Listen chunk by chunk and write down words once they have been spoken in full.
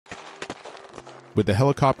With the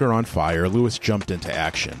helicopter on fire, Lewis jumped into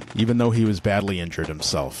action, even though he was badly injured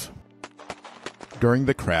himself. During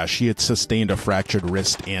the crash, he had sustained a fractured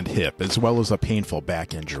wrist and hip, as well as a painful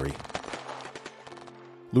back injury.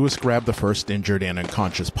 Lewis grabbed the first injured and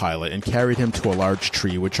unconscious pilot and carried him to a large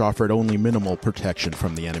tree which offered only minimal protection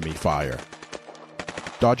from the enemy fire.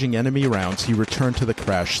 Dodging enemy rounds, he returned to the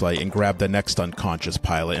crash site and grabbed the next unconscious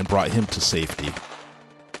pilot and brought him to safety.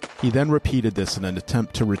 He then repeated this in an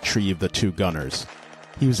attempt to retrieve the two gunners.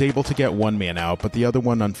 He was able to get one man out, but the other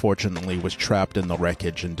one unfortunately was trapped in the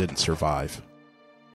wreckage and didn't survive.